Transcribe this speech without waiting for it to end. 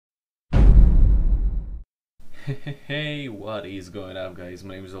Hey, what is going up, guys?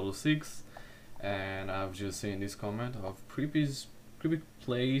 My name is Olo6, and I've just seen this comment of previous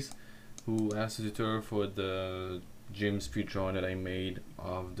plays who asked a tutor for the gym speedrun that I made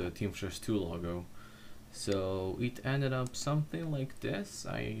of the TF2 logo. So it ended up something like this.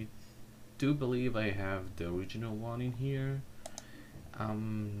 I do believe I have the original one in here.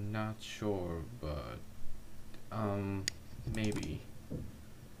 I'm not sure, but maybe.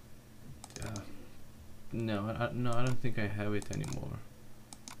 Uh, no, I don't think I have it anymore.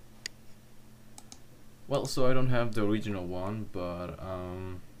 Well, so I don't have the original one, but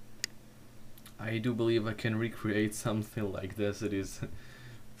I do believe I can recreate something like this. It is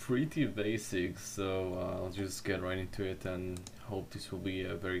pretty basic, so I'll just get right into it and hope this will be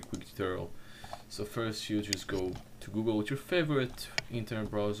a very quick tutorial. So first you just go to Google with your favorite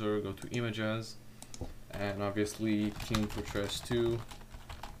internet browser, go to images, and obviously Gimp for TF2,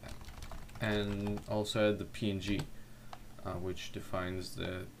 and also add the PNG, which defines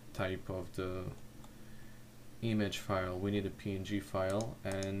the type of the image file. We need a PNG file,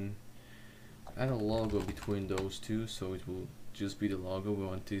 and add a logo between those two, so it will just be the logo. We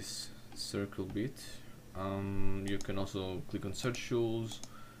want this circle bit. You can also click on search tools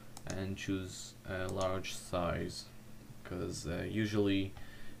and choose a large size, because usually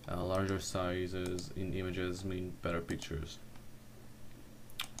larger sizes in images mean better pictures.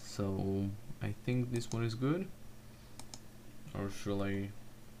 So I think this one is good, or should I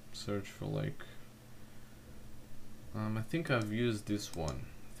search for like I think I've used this one.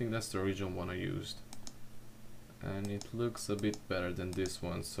 I think that's the original one I used, and it looks a bit better than this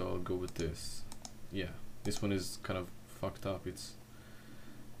one, so I'll go with this. Yeah, this one is kind of fucked up. It's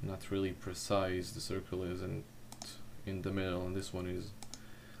not really precise. The circle isn't in the middle, and this one is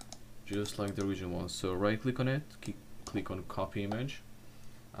just like the original one. So right click on it, click on copy image.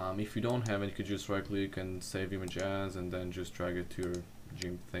 If you don't have it, you could just right click and save image as, and then just drag it to your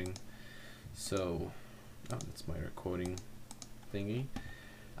Gimp thing. So that's my recording thingy.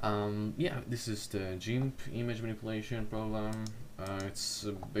 Yeah, this is the Gimp image manipulation program. It's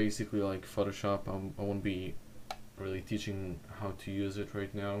basically like Photoshop. I won't be really teaching how to use it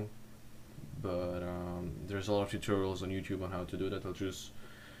right now, but there's a lot of tutorials on YouTube on how to do that. I'll just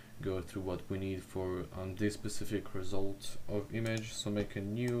go through what we need for this specific result of image. So make a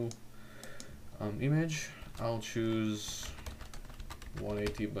new image. I'll choose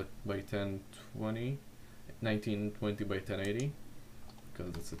 180 by 1020, 1920 by 1080,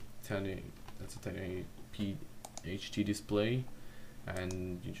 because that's a 1080p HD display,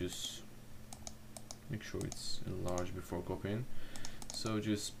 and you just make sure it's enlarged before copying. So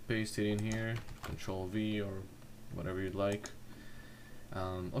just paste it in here, Control V or whatever you'd like.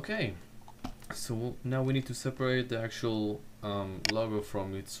 Okay, so now we need to separate the actual logo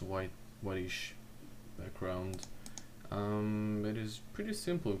from its whitish background. It is pretty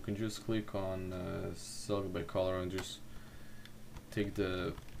simple. You can just click on select by color and just take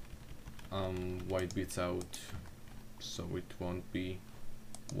the white bits out, so it won't be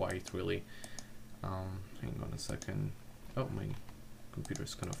white really. Hang on a second. Oh, my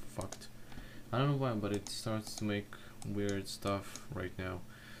computer's kind of fucked. I don't know why, but it starts to make weird stuff right now.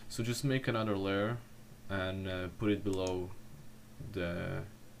 So just make another layer and put it below the,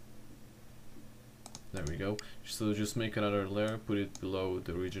 there we go. So just make another layer, put it below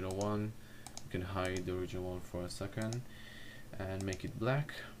the original one. You can hide the original one for a second and make it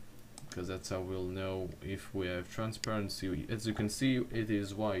black, because that's how we'll know if we have transparency. As you can see, it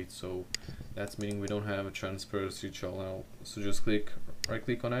is white, so that's meaning we don't have a transparency channel. So just right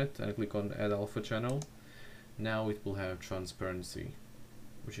click on it and click on add alpha channel. Now it will have transparency,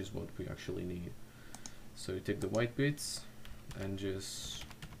 which is what we actually need. So you take the white bits and just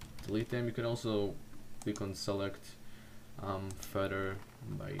delete them. You can also click on select feather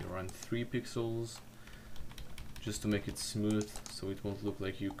by around 3 pixels, just to make it smooth, so it won't look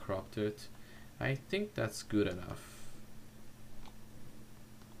like you cropped it. I think that's good enough.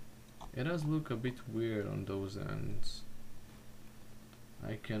 It does look a bit weird on those ends.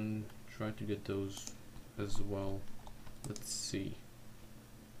 I can try to get those as well. Let's see.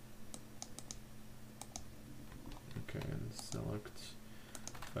 Okay, and select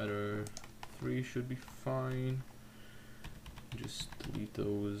feather 3 should be fine. Just delete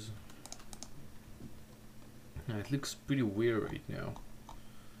those. It looks pretty weird right now.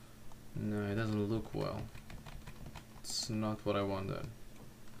 No, it doesn't look well. It's not what I wanted.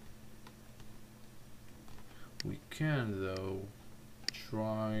 We can though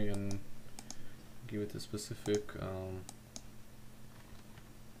try and give it a specific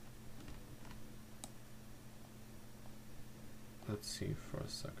let's see for a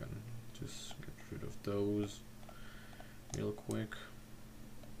second. Just get rid of those. real quick.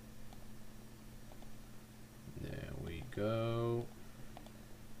 There we go.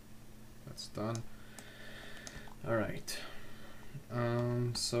 That's done. Alright.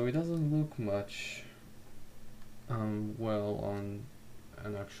 So it doesn't look much well on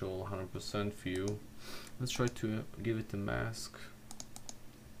an actual 100% view. Let's try to give it a mask.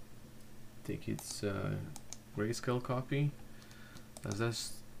 Take its grayscale copy. Does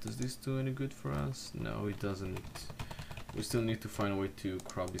this do any good for us? No, it doesn't. We still need to find a way to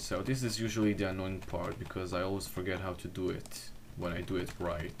crop this out. This is usually the annoying part because I always forget how to do it when I do it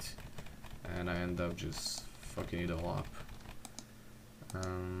right, and I end up just fucking it all up.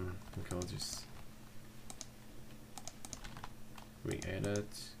 Okay, I'll just re-edit.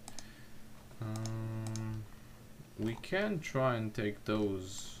 We can try and take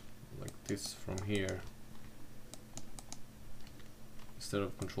those like this from here instead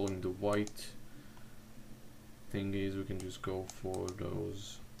of controlling the white thingies. We can just go for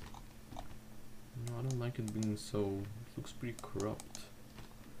those. No, I don't like it being so. It looks pretty corrupt.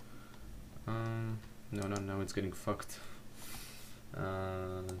 No, it's getting fucked.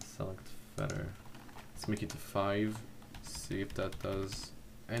 Select feather. Let's make it a 5. See if that does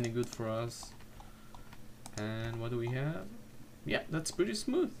any good for us. And what do we have? Yeah, that's pretty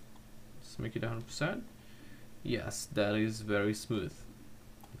smooth. Let's make it 100%. Yes, that is very smooth.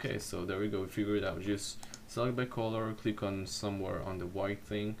 Okay, so there we go. We figured it out. Just select by color, click on somewhere on the white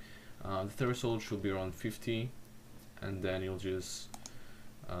thing. The threshold should be around 50, and then you'll just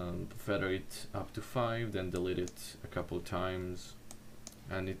feather it up to 5, then delete it a couple times,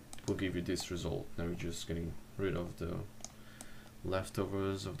 and it will give you this result. Now we're just getting rid of the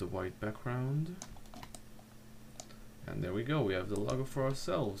leftovers of the white background, and there we go. We have the logo for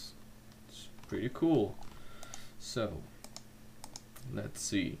ourselves. It's pretty cool. So let's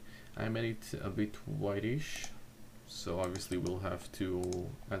see. I made it a bit whitish, so obviously we'll have to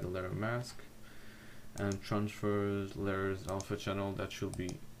add a layer mask and transfer layers alpha channel. That should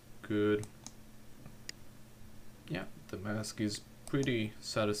be good. Yeah, the mask is pretty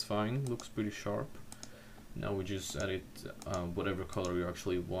satisfying, looks pretty sharp. Now we just add it whatever color you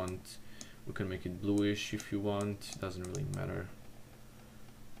actually want. We can make it bluish if you want, it doesn't really matter.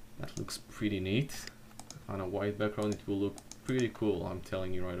 That looks pretty neat. On a white background it will look pretty cool, I'm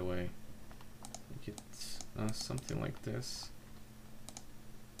telling you right away. Make it something like this.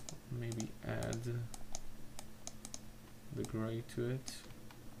 Maybe add the gray to it.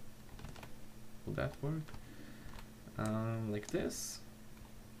 Will that work? Like this.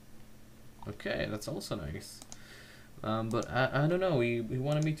 Okay, that's also nice. But I don't know, he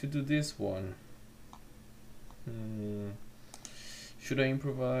wanted me to do this one. Should I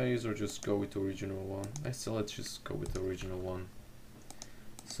improvise or just go with the original one? Let's just go with the original one.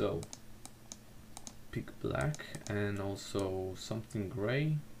 So pick black and also something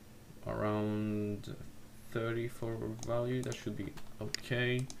gray, around 30 for value. That should be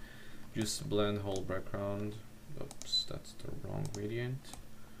okay. Just blend whole background. Oops, that's the wrong gradient.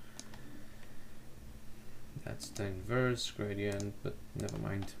 That's the inverse gradient, but never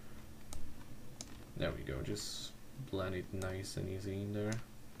mind. There we go. Just blend it nice and easy in there.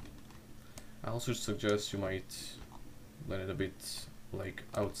 I also suggest you might blend it a bit like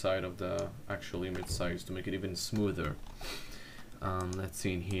outside of the actual image size to make it even smoother. Let's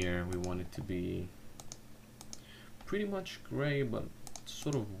see, in here we want it to be pretty much gray but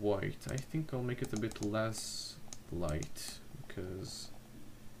sort of white. I think I'll make it a bit less light because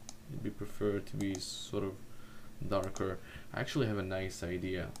it'd be preferred to be sort of darker. I actually have a nice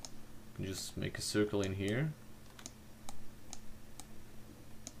idea. I can just make a circle in here.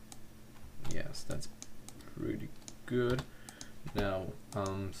 Yes, that's pretty good. Now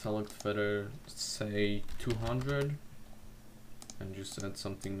select feather, say 200, and just add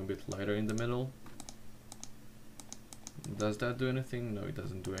something a bit lighter in the middle. Does that do anything? No, it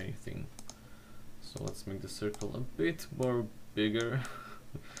doesn't do anything. So let's make the circle a bit more bigger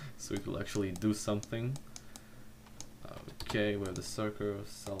so it will actually do something. Okay, we have the circle,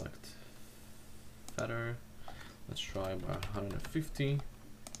 select feather. Let's try by 150.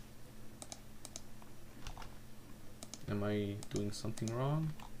 Am I doing something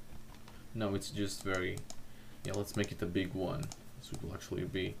wrong? No, it's just very... Yeah, let's make it a big one. So it will actually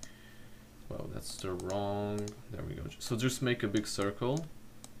be... Well, that's the wrong... There we go. So just make a big circle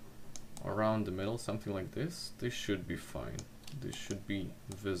around the middle, something like this. This should be fine. This should be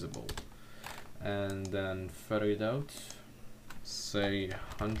visible. And then feather it out. Say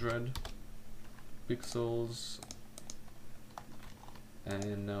 100 pixels.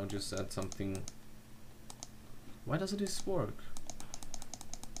 And now just add something... Why doesn't this work?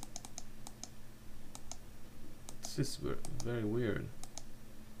 This is very weird.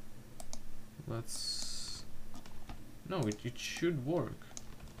 Let's... No, it should work.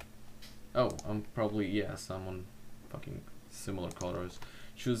 Oh, I'm probably... Yes, I'm on fucking similar colors.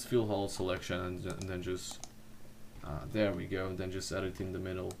 Choose fill hole selection and then just... there we go, then just add it in the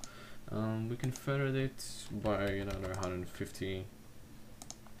middle. We can feather it by another 150.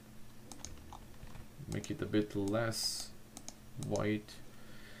 Make it a bit less white.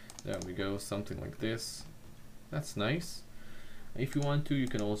 There we go, something like this. That's nice. If you want to, you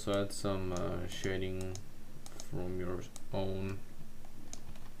can also add some shading from your own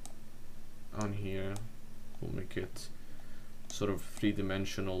on here. We'll make it sort of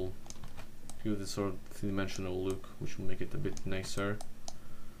three-dimensional. Give this sort of three-dimensional look, which will make it a bit nicer.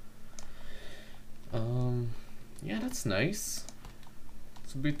 Yeah, that's nice.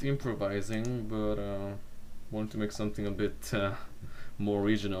 It's a bit improvising, but want to make something a bit more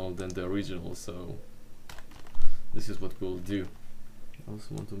original than the original, so this is what we'll do. I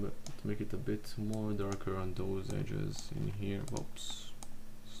also want to make it a bit more darker on those edges in here. Whoops,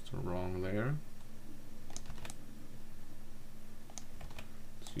 it's the wrong layer.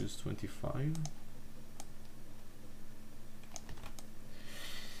 Let's use 25.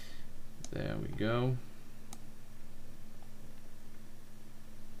 There we go.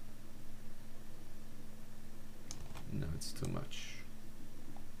 No, it's too much.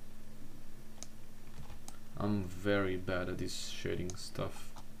 I'm very bad at this shading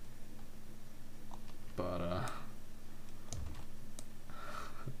stuff, but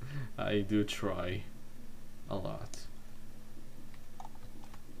I do try a lot.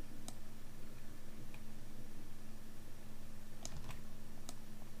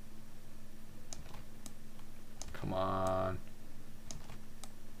 Come on.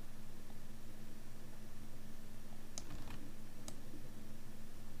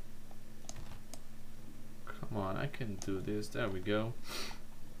 Come on, I can do this. There we go.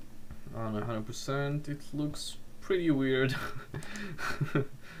 On 100%, it looks pretty weird.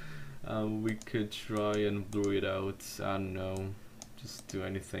 We could try and blur it out. I don't know. Just do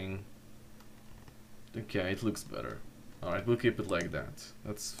anything. Okay, it looks better. Alright, we'll keep it like that.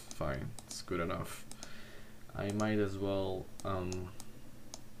 That's fine. It's good enough. I might as well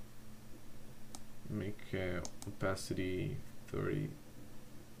make opacity 30,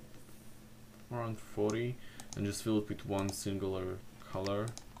 around 40, and just fill it with one singular color.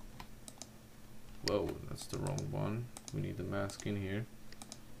 Whoa, that's the wrong one. We need the mask in here.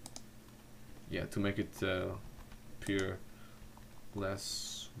 Yeah, to make it appear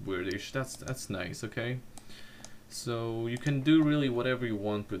less weirdish. That's nice. Okay. So you can do really whatever you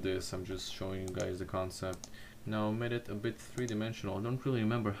want with this. I'm just showing you guys the concept. Now I made it a bit three-dimensional. I don't really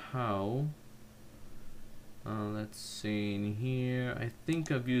remember how. Let's see in here. I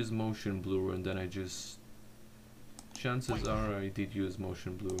think I've used motion blur, and then I just... Chances are I did use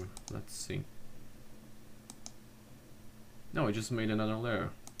motion blur. Let's see. No, I just made another layer.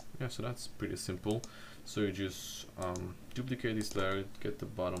 Yeah, so that's pretty simple. So you just duplicate this layer, get the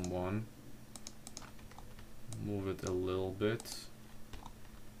bottom one. Move it a little bit,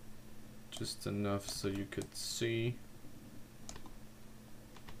 just enough so you could see.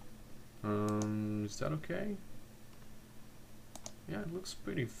 Is that okay? Yeah, it looks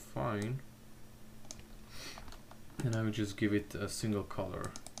pretty fine. And I would just give it a single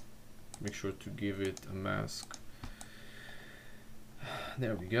color. Make sure to give it a mask.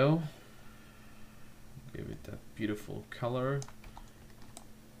 There we go. Give it that beautiful color.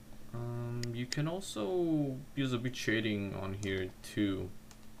 You can also use a bit shading on here too.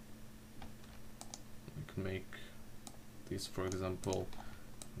 You can make this, for example,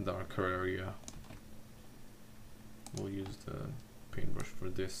 darker area. We'll use the paintbrush for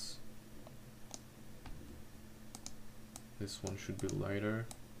this. This one should be lighter.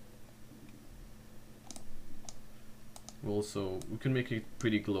 We can make it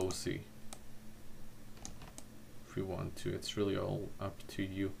pretty glossy if we want to. It's really all up to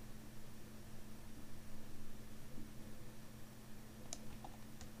you.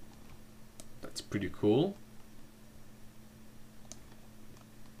 That's pretty cool.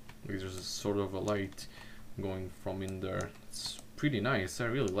 There's a sort of a light going from in there. It's pretty nice. I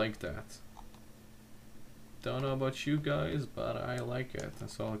really like that. Don't know about you guys, but I like it.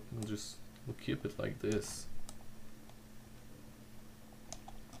 So we'll keep it like this.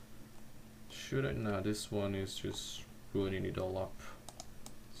 Should I? No, this one is just ruining it all up.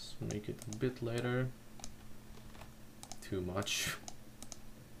 Let's make it a bit lighter. Too much.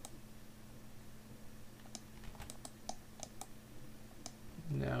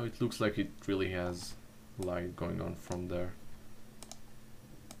 Now it looks like it really has light going on from there.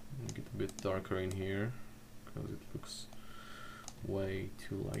 Make it a bit darker in here, because it looks way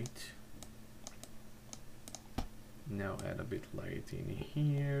too light. Now add a bit light in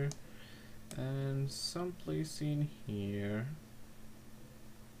here and someplace in here.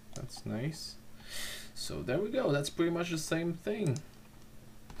 That's nice. So there we go, that's pretty much the same thing.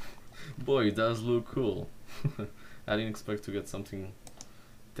 Boy, it does look cool. I didn't expect to get something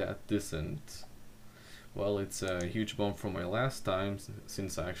that decent. Well, it's a huge bump from my last time,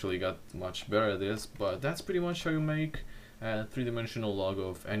 since I actually got much better at this, but that's pretty much how you make a three-dimensional logo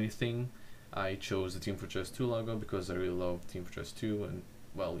of anything. I chose the Team Fortress 2 logo because I really love Team Fortress 2, and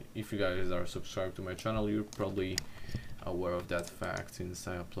well, if you guys are subscribed to my channel, you're probably aware of that fact, since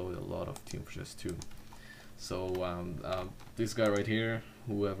I upload a lot of Team Fortress 2. So this guy right here,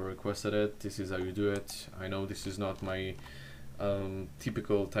 whoever requested it, this is how you do it. I know this is not my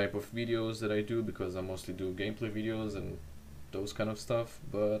typical type of videos that I do, because I mostly do gameplay videos and those kind of stuff,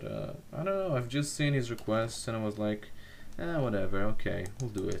 but I don't know, I've just seen his request and I was like, whatever, okay, we'll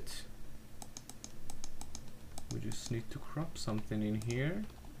do it. We just need to crop something in here.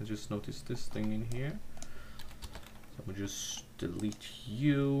 I just noticed this thing in here, so we'll just delete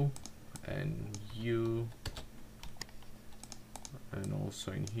you and you, and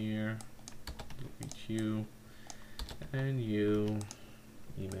also in here delete you and you.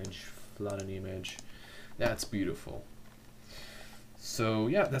 Image, flatten image. That's beautiful. So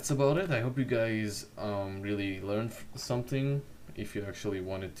yeah, that's about it. I hope you guys really learned something, if you actually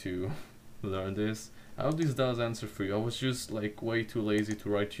wanted to learn this. I hope this does answer for you. I was just like way too lazy to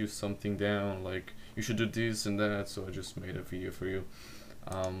write you something down, like you should do this and that, so I just made a video for you.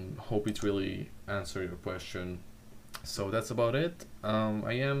 Hope it really answered your question. So that's about it.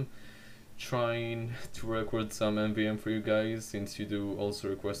 I am trying to record some MVM for you guys, since you do also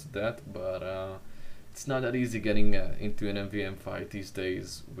requested that, but it's not that easy getting into an MVM fight these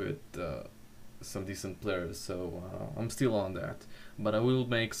days with some decent players, so I'm still on that. But I will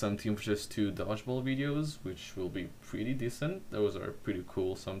make some Team Fortress 2 dodgeball videos, which will be pretty decent. Those are pretty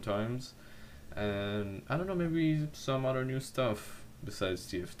cool sometimes, and I don't know, maybe some other new stuff besides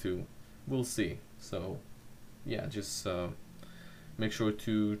TF2, we'll see. So yeah, just make sure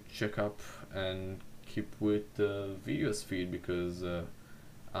to check up and keep with the videos feed, because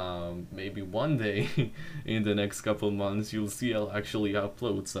maybe one day in the next couple months you'll see I'll actually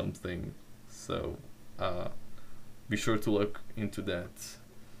upload something, so be sure to look into that.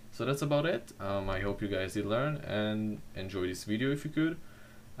 So that's about it. I hope you guys did learn and enjoy this video if you could.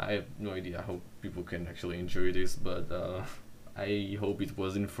 I have no idea how people can actually enjoy this, but I hope it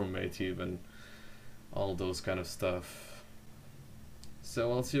was informative and all those kind of stuff.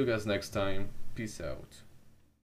 So I'll see you guys next time. Peace out.